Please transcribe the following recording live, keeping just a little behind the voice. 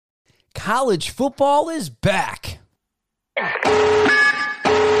College football is back.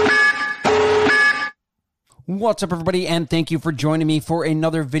 What's up, everybody, and thank you for joining me for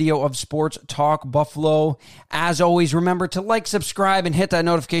another video of Sports Talk Buffalo. As always, remember to like, subscribe, and hit that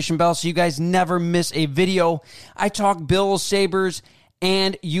notification bell so you guys never miss a video. I talk Bills, Sabres,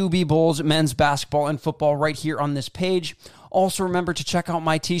 and UB Bulls men's basketball and football right here on this page. Also, remember to check out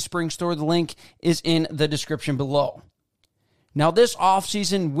my Teespring store. The link is in the description below. Now, this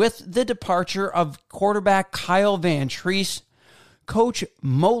offseason, with the departure of quarterback Kyle Van Treese, Coach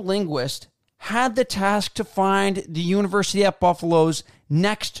Mo Linguist had the task to find the University at Buffalo's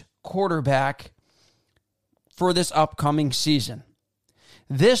next quarterback for this upcoming season.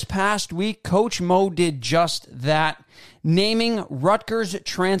 This past week, Coach Mo did just that, naming Rutgers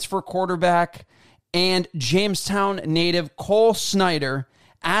transfer quarterback and Jamestown native Cole Snyder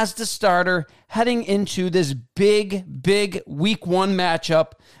as the starter heading into this big Week 1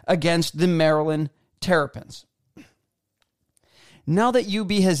 matchup against the Maryland Terrapins. Now that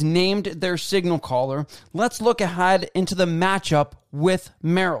UB has named their signal caller, let's look ahead into the matchup with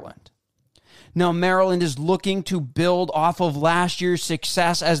Maryland. Now, Maryland is looking to build off of last year's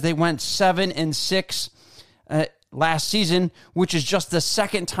success as they went 7-6 last season, which is just the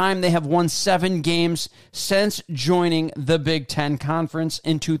second time they have won 7 games since joining the Big Ten Conference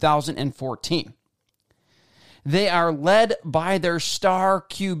in 2014. They are led by their star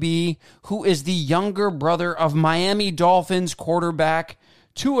QB, who is the younger brother of Miami Dolphins quarterback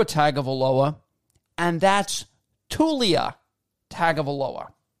Tua Tagovailoa, and that's Taulia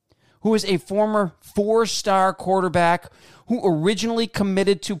Tagovailoa, who is a former 4-star quarterback who originally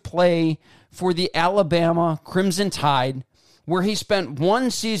committed to play for the Alabama Crimson Tide, where he spent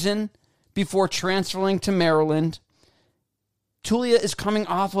 1 season before transferring to Maryland. Taulia is coming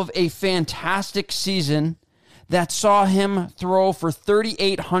off of a fantastic season that saw him throw for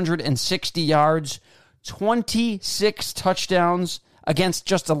 3,860 yards, 26 touchdowns against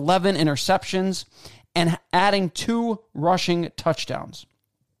just 11 interceptions, and adding 2 rushing touchdowns.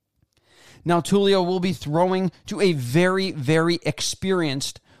 Now, Taulia will be throwing to a very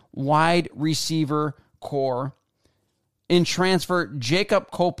experienced wide receiver core in transfer Jacob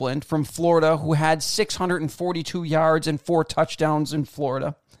Copeland from Florida, who had 642 yards and 4 touchdowns in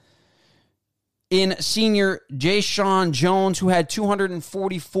Florida. In senior Jay-Sean Jones, who had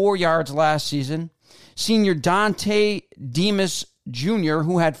 244 yards last season. Senior Dante Demas Jr.,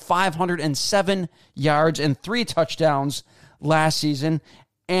 who had 507 yards and 3 touchdowns last season.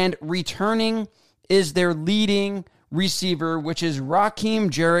 And returning is their leading receiver, which is Raheem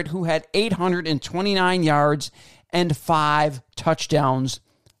Jarrett, who had 829 yards and 5 touchdowns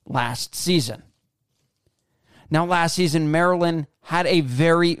last season. Now, last season, Maryland had a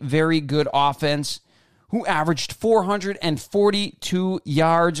very good offense who averaged 442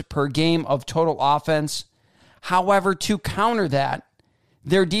 yards per game of total offense. However, to counter that,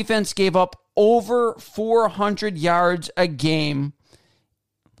 their defense gave up over 400 yards a game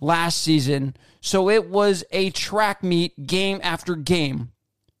last season. So it was a track meet game after game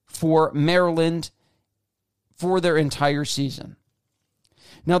for Maryland for their entire season.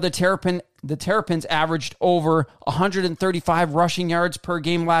 Now, the Terrapins averaged over 135 rushing yards per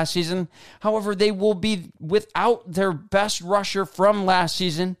game last season. However, they will be without their best rusher from last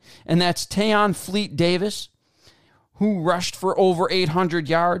season, and that's Tayon Fleet Davis, who rushed for over 800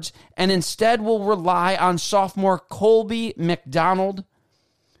 yards, and instead will rely on sophomore Colby McDonald,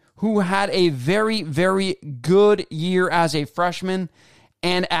 who had a very good year as a freshman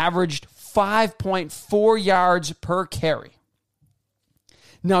and averaged 5.4 yards per carry.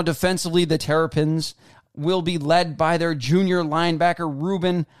 Now, defensively, the Terrapins will be led by their junior linebacker,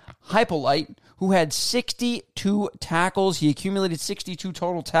 Ruben Hypolite, who had 62 tackles. He accumulated 62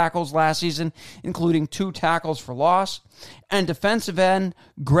 total tackles last season, including 2 tackles for loss. And defensive end,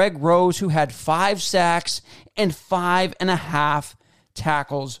 Greg Rose, who had 5 sacks and 5.5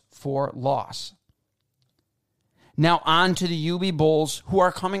 tackles for loss. Now on to the UB Bulls, who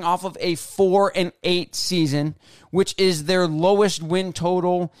are coming off of a 4-8 season, which is their lowest win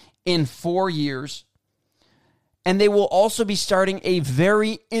total in 4 years. And they will also be starting a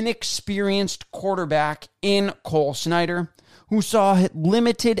very inexperienced quarterback in Cole Snyder, who saw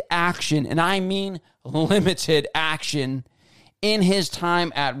limited action, and I mean limited action, in his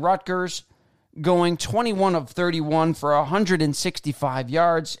time at Rutgers, going 21 of 31 for 165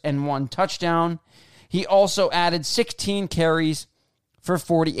 yards and 1 touchdown. He also added 16 carries for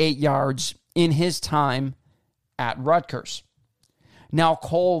 48 yards in his time at Rutgers. Now,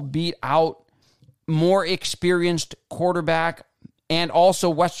 Cole beat out more experienced quarterback and also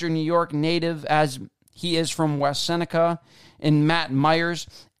Western New York native, as he is from West Seneca, and Matt Myers,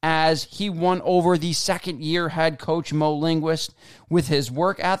 as he won over the second-year head coach Mo Linguist with his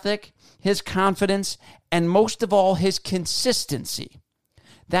work ethic, his confidence, and most of all, his consistency.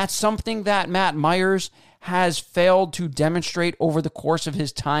 That's something that Matt Myers has failed to demonstrate over the course of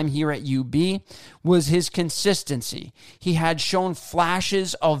his time here at UB was his consistency. He had shown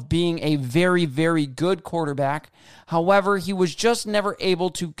flashes of being a very, very good quarterback. However, he was just never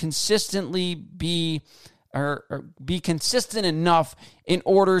able to consistently be consistent enough in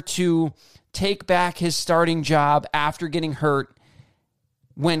order to take back his starting job after getting hurt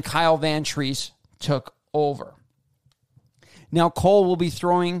when Kyle Vantrease took over. Now, Cole will be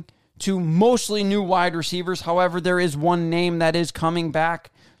throwing to mostly new wide receivers. However, there is one name that is coming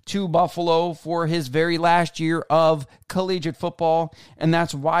back to Buffalo for his very last year of collegiate football, and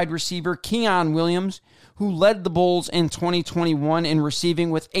that's wide receiver Keon Williams, who led the Bulls in 2021 in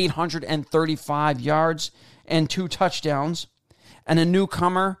receiving with 835 yards and 2 touchdowns, and a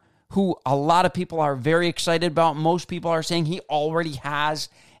newcomer who a lot of people are very excited about. Most people are saying he already has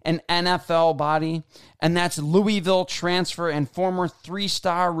an NFL body, and that's Louisville transfer and former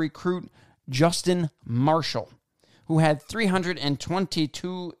 3-star recruit Justin Marshall, who had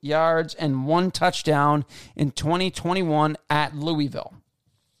 322 yards and 1 touchdown in 2021 at Louisville.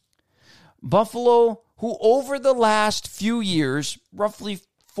 Buffalo, who over the last few years, roughly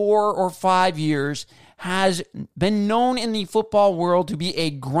 4 or 5 years, has been known in the football world to be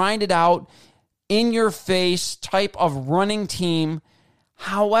a grinded out, in-your-face type of running team.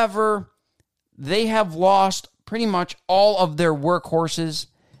 However, they have lost pretty much all of their workhorses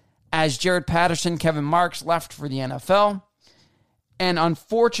as Jaret Patterson, Kevin Marks left for the NFL. And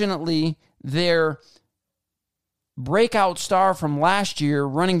unfortunately, their breakout star from last year,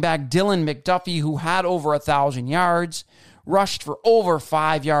 running back Dylan McDuffie, who had over 1,000 yards, rushed for over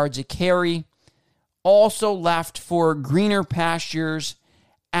 5 yards a carry, also left for greener pastures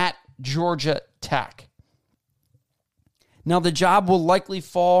at Georgia Tech. Now, the job will likely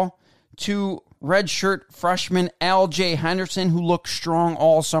fall to redshirt freshman L.J. Henderson, who looked strong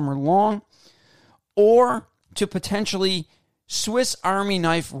all summer long, or to potentially Swiss Army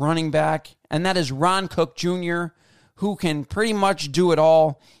knife running back, and that is Ron Cook Jr., who can pretty much do it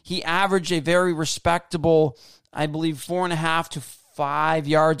all. He averaged a very respectable, I believe, 4.5 to 5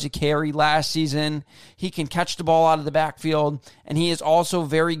 yards a carry last season. He can catch the ball out of the backfield, and he is also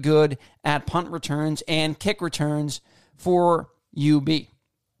very good at punt returns and kick returns for UB.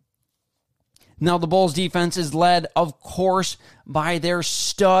 Now, the Bulls defense is led, of course, by their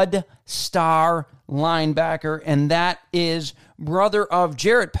stud star linebacker, and that is brother of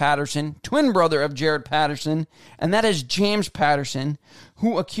Jaret Patterson, twin brother of Jaret Patterson, and that is James Patterson,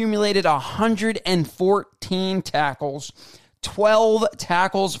 who accumulated 114 tackles, 12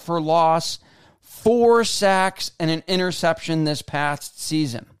 tackles for loss, 4 sacks, and an interception this past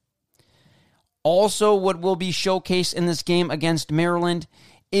season. Also, what will be showcased in this game against Maryland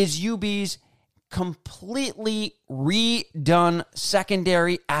is UB's completely redone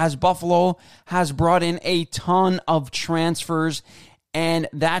secondary, as Buffalo has brought in a ton of transfers, and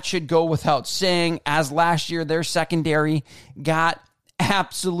that should go without saying, as last year their secondary got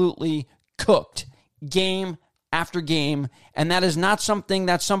absolutely cooked game after game, and that is not something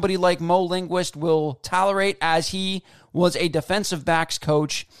that somebody like Mo Linguist will tolerate, as he was a defensive backs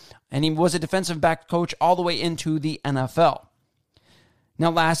coach, and he was a defensive back coach all the way into the NFL.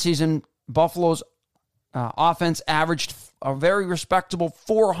 Now, last season, Buffalo's offense averaged a very respectable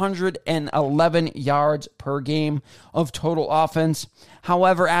 411 yards per game of total offense.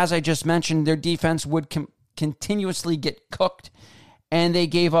 However, as I just mentioned, their defense would continuously get cooked, and they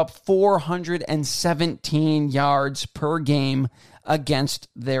gave up 417 yards per game against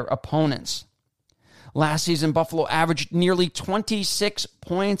their opponents. Last season, Buffalo averaged nearly 26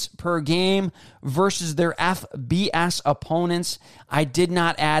 points per game versus their FBS opponents. I did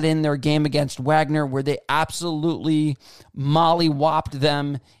not add in their game against Wagner, where they absolutely mollywopped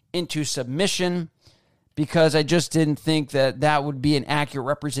them into submission, because I just didn't think that that would be an accurate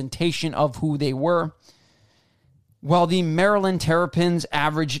representation of who they were. While the Maryland Terrapins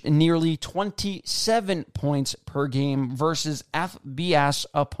averaged nearly 27 points per game versus FBS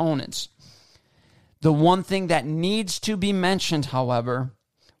opponents. The one thing that needs to be mentioned, however,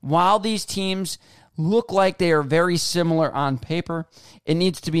 while these teams look like they are very similar on paper, it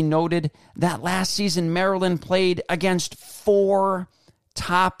needs to be noted that last season Maryland played against 4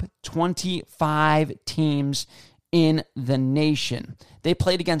 top 25 teams in the nation. They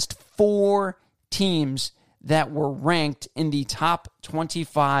played against 4 teams that were ranked in the top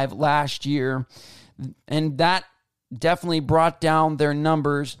 25 last year, and that definitely brought down their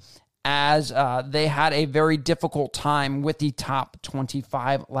numbers, as they had a very difficult time with the top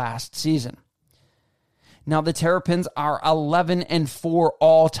 25 last season. Now, the Terrapins are 11-4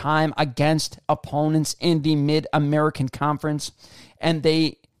 all-time against opponents in the Mid-American Conference, and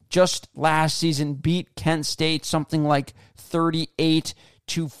they just last season beat Kent State something like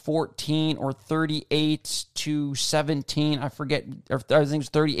 38-14 or 38-17. I forget, or I think it's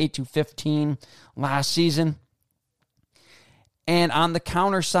 38-15 last season. And on the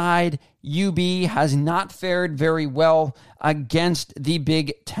counter side, UB has not fared very well against the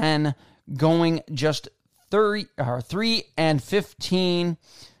Big Ten, going just 3-15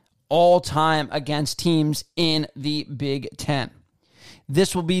 all time against teams in the Big Ten.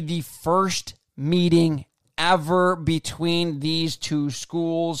 This will be the first meeting ever between these two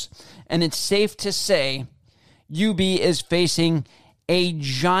schools, and it's safe to say UB is facing a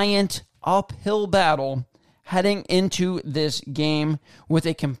giant uphill battle heading into this game with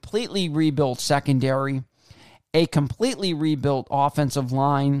a completely rebuilt secondary, a completely rebuilt offensive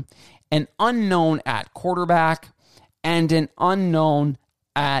line, an unknown at quarterback, and an unknown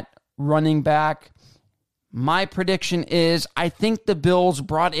at running back. My prediction is I think the Bills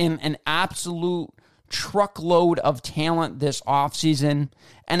brought in an absolute truckload of talent this offseason,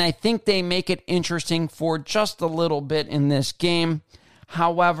 and I think they make it interesting for just a little bit in this game.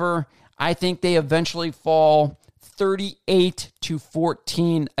 However, I think they eventually fall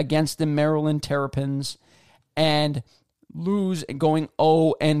 38-14 against the Maryland Terrapins and lose, going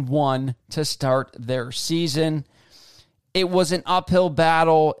 0-1 to start their season. It was an uphill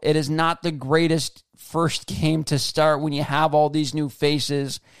battle. It is not the greatest first game to start when you have all these new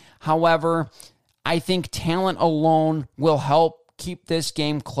faces. However, I think talent alone will help keep this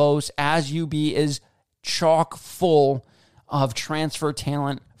game close, as UB is chock full of transfer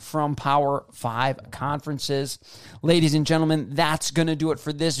talent from Power 5 conferences. Ladies and gentlemen, that's going to do it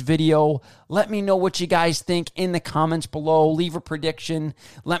for this video. Let me know what you guys think in the comments below. Leave a prediction.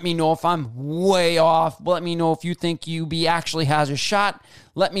 Let me know if I'm way off. Let me know if you think UB actually has a shot.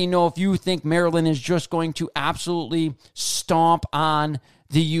 Let me know if you think Maryland is just going to absolutely stomp on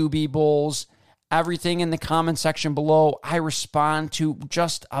the UB Bulls. Everything in the comment section below. I respond to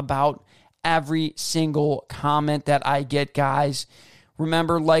just about every single comment that I get, guys.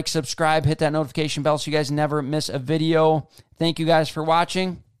 Remember, like, subscribe, hit that notification bell so you guys never miss a video. Thank you guys for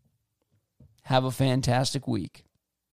watching. Have a fantastic week.